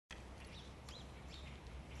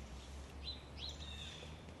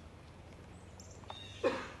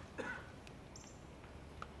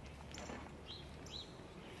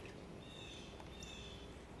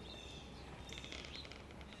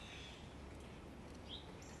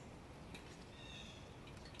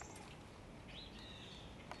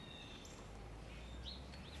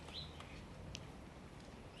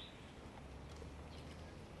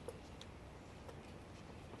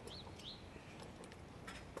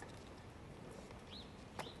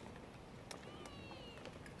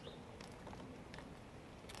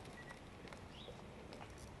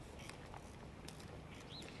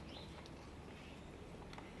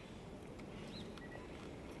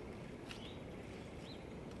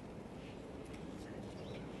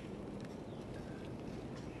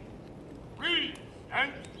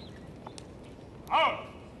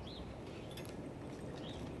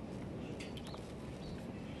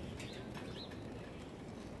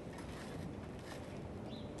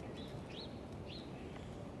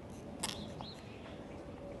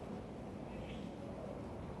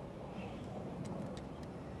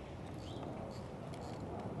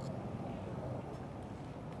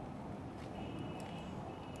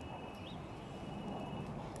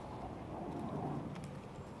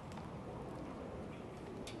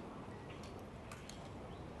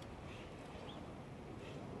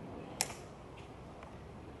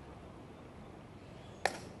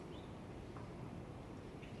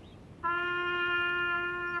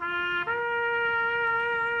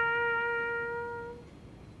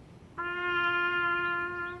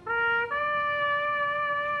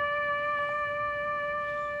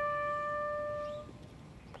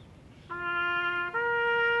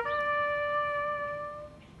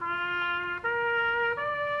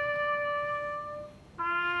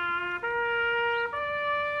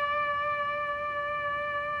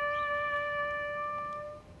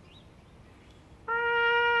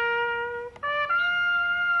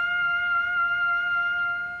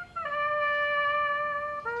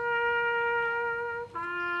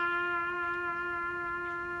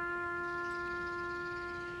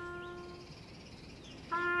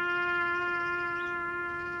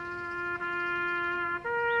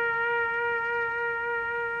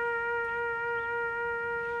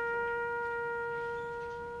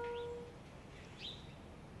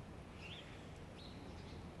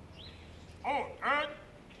On, and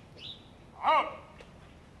up.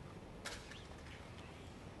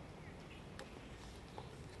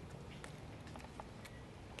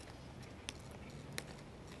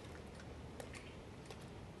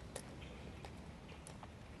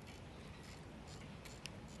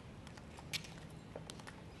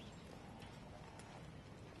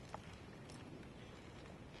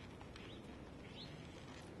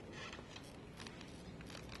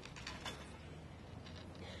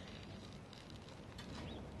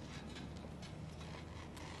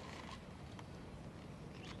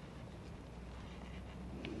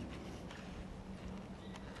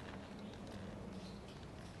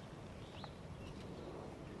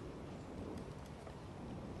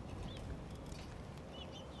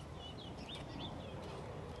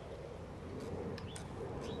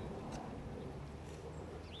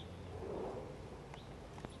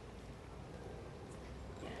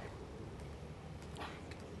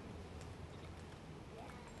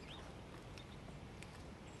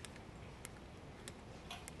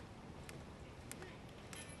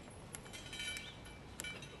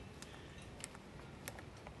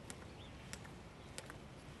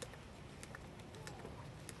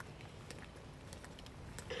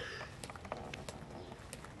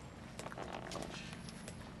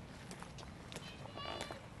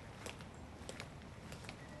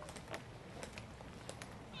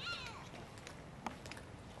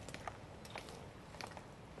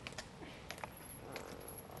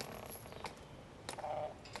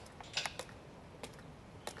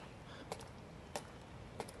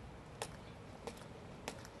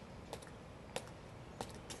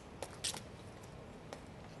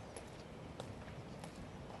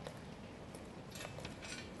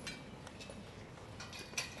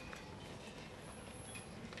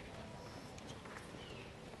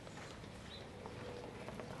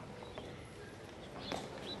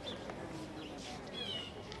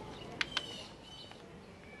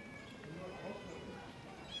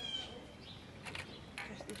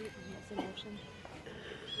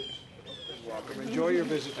 Welcome. Enjoy your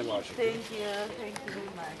visit to Washington. Thank you. Thank you very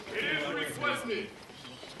much. It is requested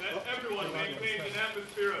that everyone maintain an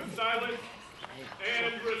atmosphere of silence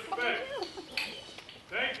and respect.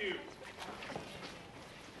 Thank you.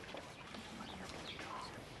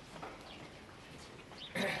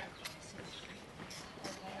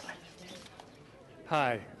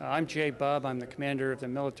 Hi, I'm Jay Bubb. I'm the commander of the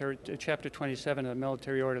military, Chapter 27 of the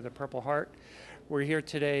Military Order of the Purple Heart. We're here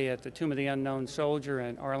today at the Tomb of the Unknown Soldier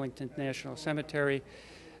in Arlington National Cemetery,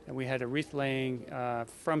 and we had a wreath laying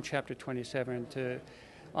from Chapter 27 to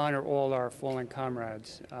honor all our fallen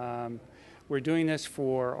comrades. We're doing this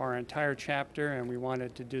for our entire chapter, and we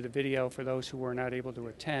wanted to do the video for those who were not able to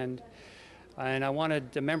attend. And I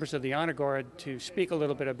wanted the members of the Honor Guard to speak a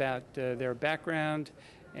little bit about their background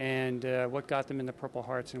and what got them in the Purple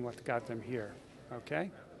Hearts and what got them here.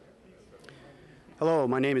 Okay? Hello,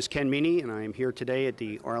 my name is Ken Meany, and I am here today at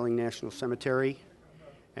the Arlington National Cemetery,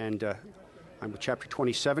 and I'm with Chapter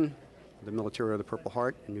 27 of the Military of the Purple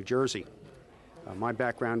Heart in New Jersey. My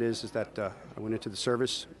background is that I went into the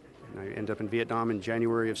service, and I ended up in Vietnam in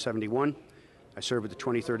January of '71. I served with the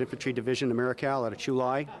 23rd Infantry Division, Americal, out of Chu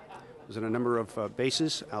Lai. I was in a number of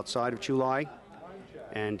bases outside of Chu Lai,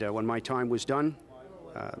 and when my time was done,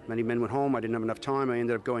 many men went home. I didn't have enough time. I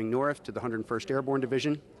ended up going north to the 101st Airborne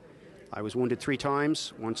Division. I was wounded 3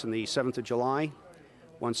 times, once on the 7th of July,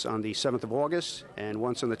 once on the 7th of August, and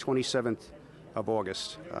once on the 27th of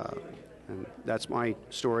August. And that's my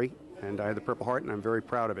story, and I have the Purple Heart, and I'm very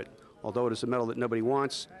proud of it. Although it is a medal that nobody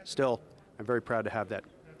wants, still, I'm very proud to have that.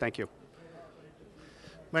 Thank you.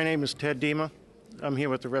 My name is Ted Dima. I'm here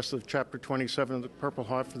with the rest of Chapter 27 of the Purple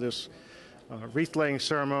Heart for this wreath-laying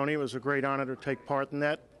ceremony. It was a great honor to take part in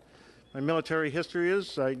that. My military history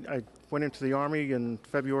is I went into the Army in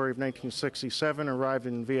February of 1967, arrived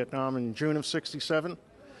in Vietnam in June of '67.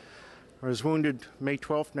 I was wounded May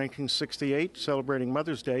 12, 1968, celebrating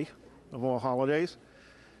Mother's Day, of all holidays,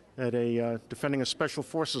 at defending a Special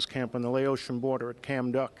Forces camp on the Laotian border at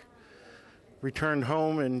Cam Duck. Returned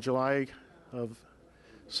home in July of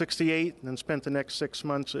 '68, and then spent the next 6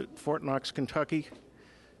 months at Fort Knox, Kentucky,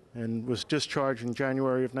 and was discharged in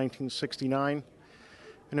January of 1969.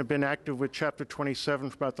 And have been active with Chapter 27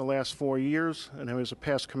 for about the last 4 years, and I was a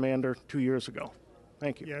past commander 2 years ago.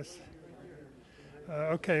 Thank you. Yes.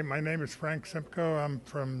 Okay, my name is Frank Simcoe. I'm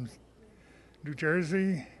from New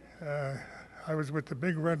Jersey. I was with the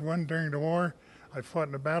Big Red One during the war. I fought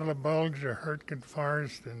in the Battle of Bulge, the Hurtgen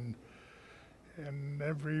Forest, and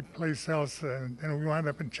every place else. And we wound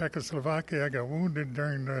up in Czechoslovakia. I got wounded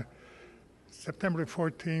during the September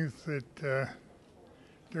 14th at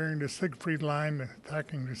during the Siegfried Line,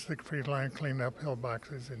 attacking the Siegfried Line, cleaned up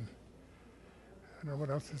pillboxes, and I don't know what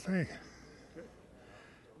else to say.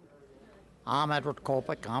 I'm Edward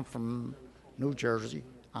Kopek. I'm from New Jersey.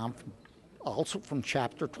 I'm also from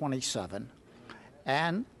Chapter 27.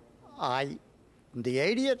 And I, from the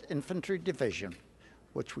 80th Infantry Division,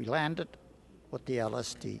 which we landed with the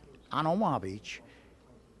LSD on Omaha Beach.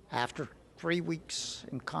 After 3 weeks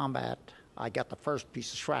in combat, I got the first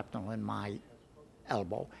piece of shrapnel in my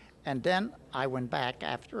elbow. And then I went back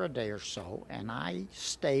after a day or so, and I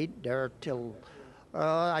stayed there till,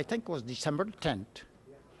 I think it was December the 10th.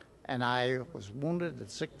 And I was wounded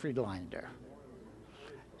at Siegfried Line there.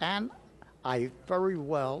 And I very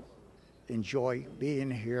well enjoy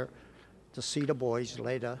being here to see the boys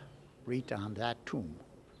lay the wreath on that tomb.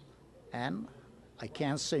 And I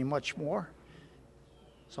can't say much more,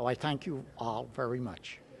 so I thank you all very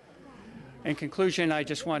much. In conclusion, I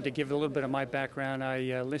just wanted to give a little bit of my background. I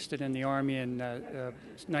enlisted in the Army in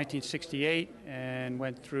 1968 and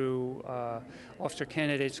went through Officer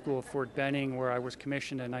Candidate School at Fort Benning, where I was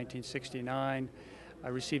commissioned in 1969. I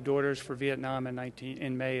received orders for Vietnam in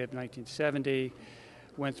May of 1970,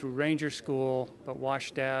 went through Ranger School, but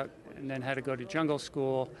washed out, and then had to go to Jungle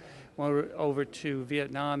School. Went over to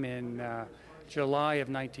Vietnam in July of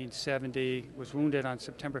 1970, was wounded on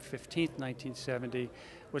September 15th, 1970,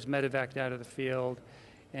 was medevaced out of the field,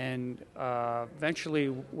 and eventually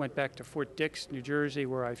went back to Fort Dix, New Jersey,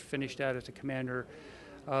 where I finished out as a commander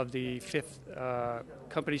of the 5th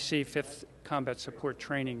Company C, 5th Combat Support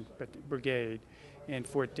Training Brigade in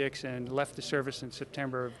Fort Dix, and left the service in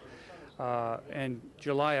September and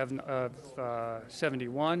July of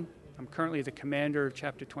 71. I'm currently the commander of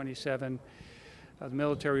Chapter 27 of the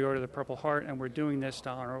Military Order of the Purple Heart, and we're doing this to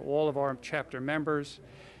honor all of our chapter members,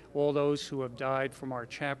 all those who have died from our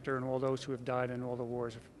chapter, and all those who have died in all the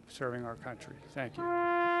wars of serving our country. Thank you.